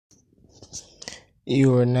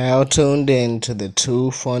You are now tuned in to the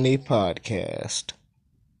Too Funny Podcast.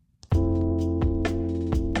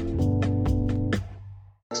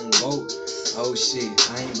 Oh shit,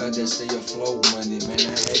 I ain't about to stay afloat money, man.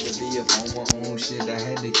 I had to be up on my own shit. I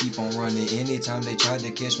had to keep on running. Anytime they tried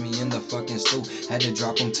to catch me in the fucking stool, had to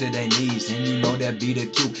drop them to their knees. And you know that be the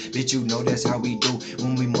cue, bitch. You know that's how we do.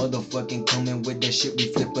 When we motherfucking coming with that shit, we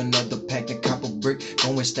flip another pack of copper brick,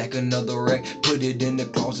 go and stack another rack, put it in the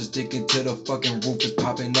closet, stick it to the fucking roof, is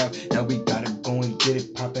popping out. Now we gotta go and get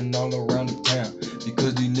it popping all around the town.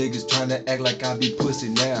 Because these niggas trying to act like I be pussy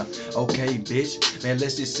now. Okay, bitch, man,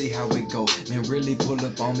 let's just see how it go. Man, really pull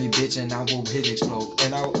up on me, bitch, and I will hit explode.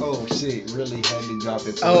 And I, oh shit, really had to drop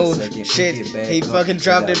it for a second. Shit, he fucking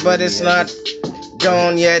dropped it, but it's not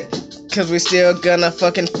gone yet. Cause we still gonna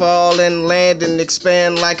fucking fall and land and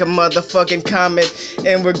expand like a motherfucking comet.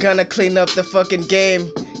 And we're gonna clean up the fucking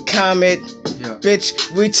game, comet. Yeah.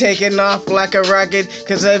 Bitch, we taking off like a rocket.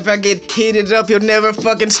 Cause if I get heated up, you'll never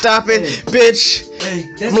fucking stop it. Hey. Bitch, Hey,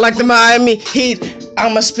 I'm like the Miami Heat.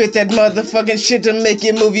 I'ma spit that motherfucking shit to make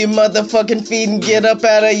you move your motherfucking feet and get up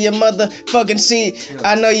out of your motherfucking seat.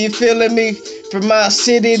 I know you feeling me. From my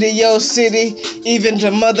city to your city, even to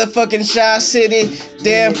motherfucking Shy City.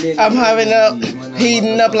 Damn, I'm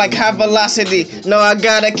heating up like high velocity. No, I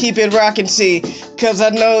gotta keep it rockin', see. Cause I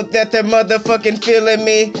know that they're motherfucking feeling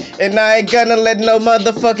me. And I ain't gonna let no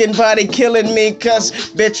motherfucking body killing me. Cause,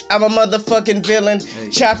 bitch, I'm a motherfucking villain.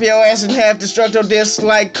 Chop your ass in half, destructo disc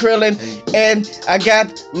like Krillin. And I got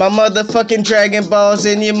my motherfucking Dragon Balls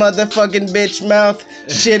in your motherfucking bitch mouth.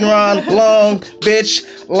 Shinron long, bitch,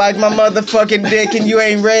 like my motherfucking dick. And you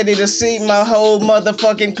ain't ready to see my whole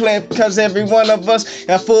motherfucking clip. Cause every one of us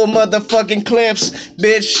got full motherfucking clips,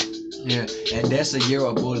 bitch. Yeah, and that's a year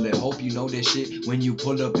of bullet. Hope you know that shit when you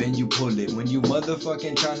pull up and you pull it. When you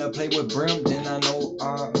motherfucking tryna play with brim, then I know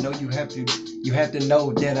you have to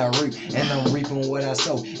know that I reap, and I'm reaping what I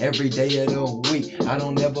sow every day of the week. I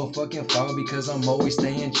don't never fucking fall because I'm always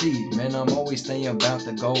staying cheap, man. I'm always staying about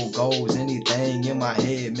the goals. Anything in my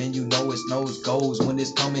head, man, you know it's nose goes when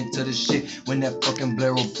it's coming to the shit. When that fucking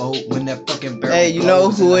barrel boat, when that fucking barrel. Hey, you know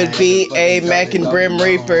who it be? A Mac and Brim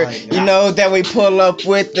Reaper. You know that we pull up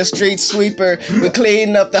with the street sweeper. We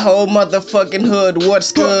clean up the whole motherfucking hood.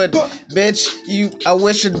 What's good, bitch? I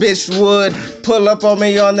wish a bitch would pull up on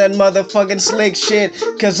me on that motherfucking slick shit.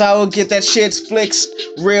 Cause I will get that shit flixed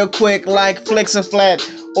real quick like Flix-a-Flat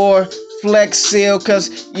or Flex Seal.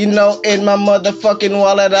 Cause you know in my motherfucking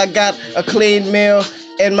wallet I got a clean meal.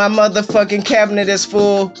 And my motherfucking cabinet is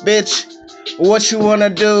full, bitch. What you wanna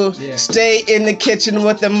do? Yeah. Stay in the kitchen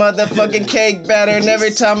with the motherfucking cake batter. And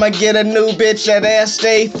every time I get a new bitch, that ass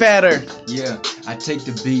stay fatter. Yeah, I take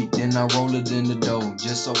the beat, then I roll it in the dough,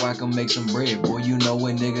 just so I can make some bread. Boy, you know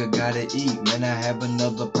a nigga gotta eat, man, I have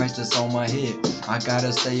another price that's on my head. I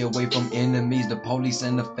gotta stay away from enemies, the police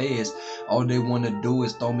and the feds. All they wanna do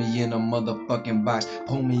is throw me in a motherfucking box,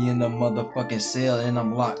 pull me in a motherfucking cell, and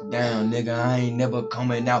I'm locked down. Nigga, I ain't never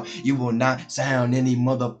coming out. You will not sound any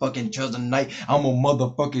motherfucking trust tonight. I'ma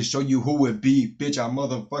motherfucking show you who it be, bitch. I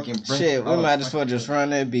motherfucking bring. Shit, we might as well just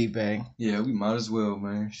run that beat bang. Yeah, we might as well,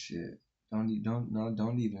 man. Shit. Don't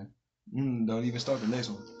even start the next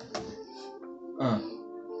one.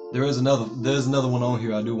 There's another one on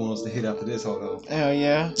here I do want us to hit after this. Hold on. Hell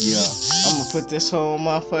yeah. Yeah. I'm gonna put this whole on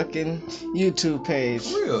my fucking YouTube page.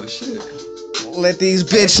 Real shit. Let these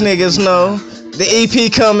bitch niggas know the EP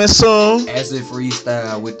coming soon. Acid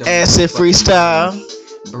freestyle with the Acid freestyle.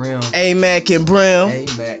 Brim. A-Mac and Brim.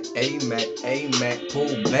 A-Mac,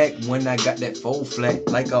 pull back when I got that full flat,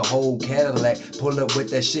 like a whole Cadillac, pull up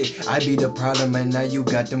with that shit, I be the problem, and now you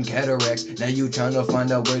got them cataracts, now you tryna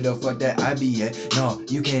find out where the fuck that I be at, no,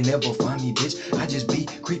 you can't never find me, bitch, I just be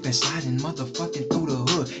creeping, sliding, motherfucking through the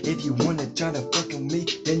hood, if you wanna try to fucking me,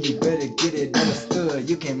 then you better get it understood,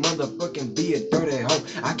 you can't motherfucking be a dirty hoe,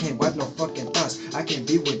 I can't wipe no fucking thoughts, I can't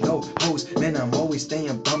be with no hoes, man, I'm always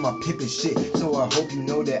staying by my pimpin' shit, so I hope you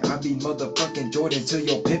know that I be motherfucking Jordan to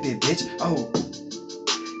your pimpin', bitch. Oh,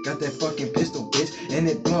 got that fucking pistol, bitch, and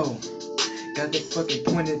it blow. Got that fucking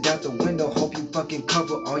pointed out the window. Hope you fucking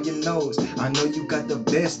cover all your nose. I know you got the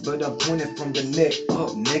best, but I'm pointing from the neck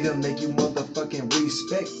up, nigga. Make you motherfucking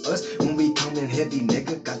respect us when we coming heavy,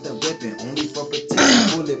 nigga. Got the weapon only for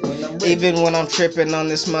protect bullet when I'm ready. Even when I'm tripping on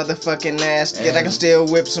this motherfucking ass, yet I can still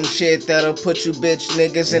whip some shit that'll put you bitch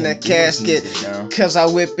niggas in a casket. Cause I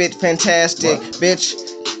whip it fantastic, bitch.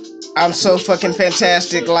 I'm so fucking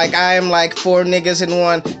fantastic, like I am like 4 niggas in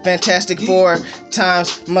one. Fantastic 4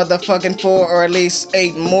 times motherfucking 4, or at least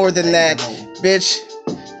 8 more than that, bitch.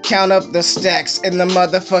 count up the stacks in the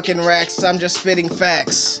motherfucking racks. I'm just spitting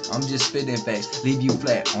facts. I'm just spitting facts, leave you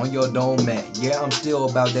flat on your dome mat. Yeah, I'm still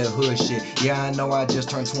about that hood shit. Yeah, I know I just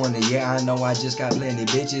turned 20. Yeah, I know I just got plenty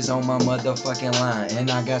bitches on my motherfucking line.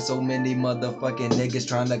 And I got so many motherfucking niggas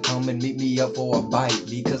trying to come and meet me up for a bite.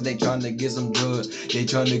 Because they trying to get some drugs, they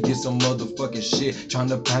trying to get some motherfucking shit. Trying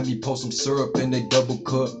to find me pour some syrup in a double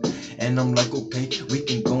cup. And I'm like, okay, we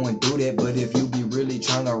can go and do that. But if you be really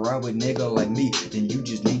trying to ride with nigga like me, then you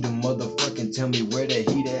just need to motherfucking tell me where the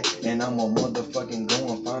heat at. And I'ma motherfucking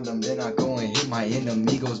go and find them. Then I go and hit my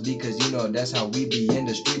enemigos. Because you know that's how we be in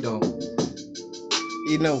the street though.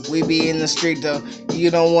 You know, we be in the street though. You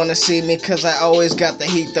don't wanna see me cause I always got the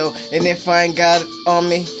heat though. And if I ain't got it on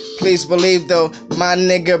me, please believe though, my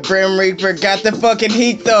nigga Brim Reaper got the fucking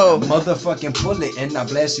heat though. Motherfucking pull it and I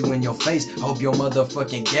blast you in your face. Hope your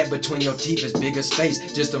motherfucking gap between your teeth is big as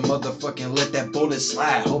space. Just to motherfucking let that bullet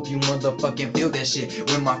slide. Hope you motherfucking feel that shit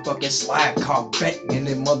when my fucking slide caught back and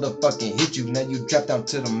it motherfucking hit you. Now you dropped down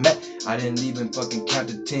to the mat. I didn't even fucking count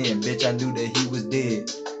to 10. Bitch, I knew that he was dead.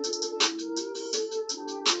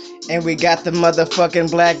 And we got the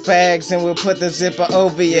motherfucking black bags, and we'll put the zipper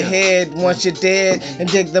over your head once you're dead and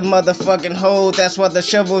dig the motherfucking hole. That's why the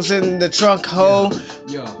shovel's in the trunk hole.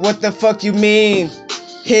 Yeah. What the fuck you mean?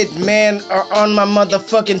 Hitman are on my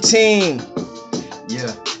motherfucking team.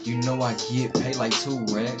 Yeah, you know I get paid like 2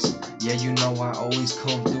 racks. Yeah, you know I always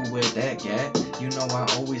come through with that guy. You know I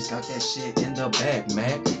always got that shit in the bag,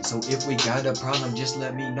 man. So if we got a problem, just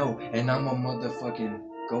let me know. And I'm a motherfucking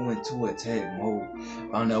go into attack mode.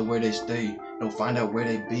 Find out where they stay. No, find out where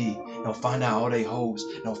they be. No, find out all they hoes.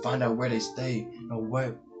 No, find out where they stay. No,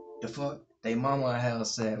 what the fuck? They mama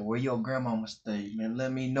house at. Where your grandmama stay. Man,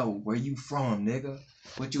 let me know. Where you from, nigga?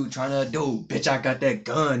 What you tryna do? Bitch, I got that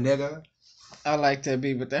gun, nigga. I like that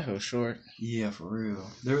beat, but that was short. Yeah, for real.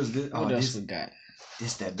 There was this. What else we got?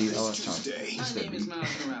 This that beat I was trying to. My name is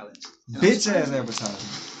Miles Morales. Bitch ass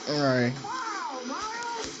advertising. Alright.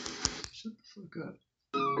 Shut the fuck up.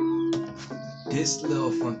 This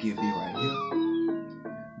little funky beat right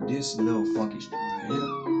here. This little funky shit right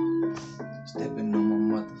here. Stepping on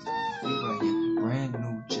my motherfucking feet right here. Brand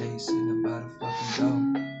new J sitting by the fucking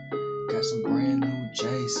door. Got some brand new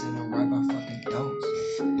J sitting right by fucking doors.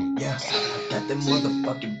 Yeah, I got that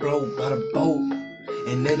motherfucking blow by the boat.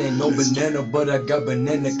 And it ain't no banana, but I got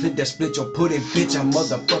banana clip that split your pudding, bitch. I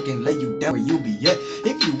motherfucking lay you down where you be at.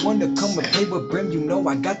 If you wanna come and play with Brim, you know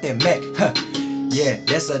I got that Mac. Huh. Yeah,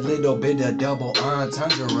 that's a little bit of double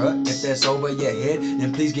entendre. If that's over your head,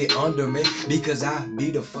 then please get under me. Because I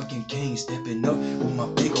be the fucking king, stepping up with my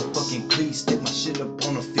big ol' fucking cleats. Step my shit up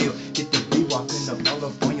on the field. Get the beat walking up all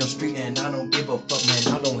up on your street. And I don't give a fuck,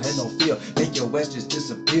 man, I don't have no fear. Make your ass just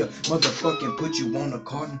disappear. Motherfucking put you on a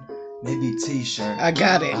carton. Maybe t-shirt. I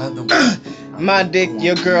got it. My dick,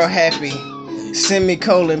 your girl happy.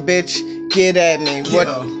 Semicolon, bitch, get at me.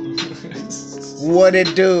 What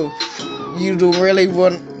it do? You do really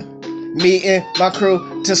want me and my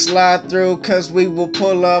crew to slide through, cause we will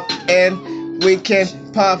pull up and we can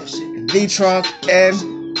pop the trunk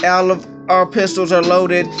and all of our pistols are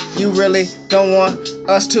loaded. You really don't want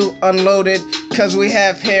us to unload it, cause we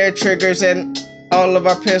have hair triggers and all of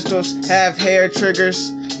our pistols have hair triggers.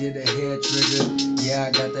 Yeah, the hair trigger. Yeah,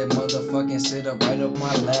 I got that motherfucking sit up right up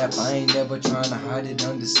my lap. I ain't never trying to hide it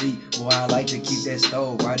under seat. Boy, I like to keep that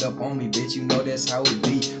stove right up on me, bitch. You know that's how it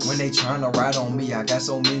be. When they trying to ride on me, I got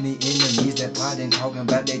so many enemies that plotting, talking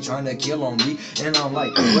about they trying to kill on me. And I'm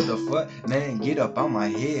like, what the fuck? Man, get up on my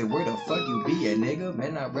head. Where the fuck you be at, nigga?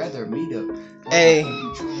 Man, I'd rather meet up. Hey,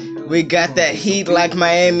 we got that heat like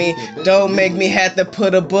Miami. Don't make me have to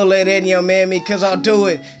put a bullet in your mammy, cause I'll do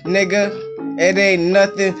it, nigga. It ain't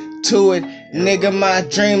nothing to it. Nigga, my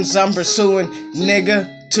dreams I'm pursuing.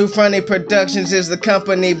 Nigga, Too Funny Productions is the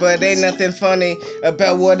company, but ain't nothing funny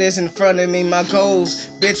about what is in front of me. My goals,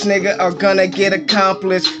 bitch nigga, are gonna get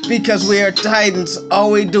accomplished because we are titans.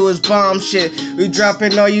 All we do is bomb shit. We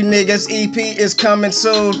dropping all you niggas. EP is coming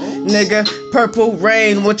soon, nigga. Purple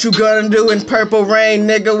Rain, what you gonna do in Purple Rain,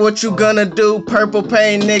 nigga? What you gonna do? Purple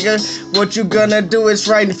Pain, nigga. What you gonna do? It's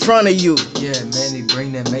right in front of you. Yeah, man, he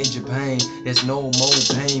bring that major pain. There's no more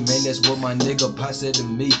pain, man. That's what my nigga Pop said to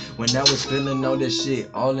me when I was feeling all this shit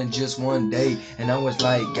all in just one day. And I was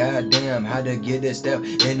like, God damn, how to get a step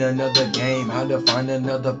in another game, how to find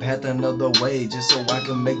another path, another way, just so I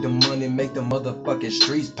can make the money, make the motherfucking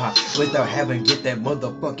streets pop, without having get that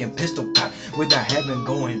motherfucking pistol pop, without having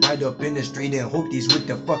going right up in the street and hook these with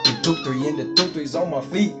the fucking 2-3 and the 2-3s on my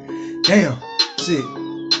feet. Damn, shit.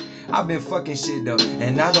 I've been fucking shit up,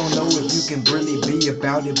 and I don't know if you can really be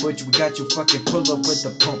about it, but we got you fucking pull up with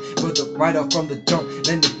the pump, put the right up from the jump,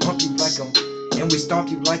 then they pump you like and we stomp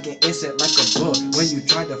you like an insect, like a bug. When you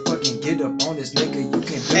try to fucking get up on this nigga, you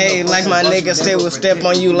can't. Hey, like my niggas, they will step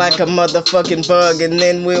on you like a motherfucking bug, and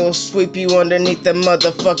then we'll sweep you underneath the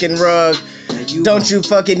motherfucking rug. Don't you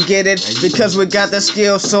fucking get it? Because we got the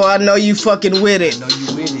skill, so I know you fucking with it. I know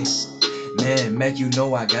you with it. Man, Mac, you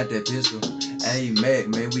know I got that pistol. Hey, Mac,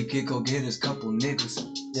 man, we could go get us couple niggas.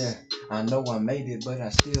 Yeah, I know I made it, but I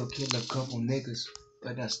still kill a couple niggas.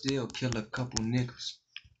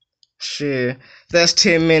 Shit, that's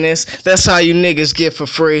 10 minutes. That's all you niggas get for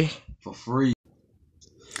free. For free.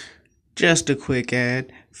 Just a quick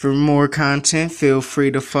ad. For more content, feel free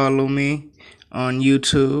to follow me on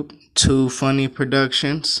YouTube, Too Funny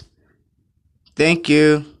Productions. Thank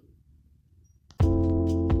you.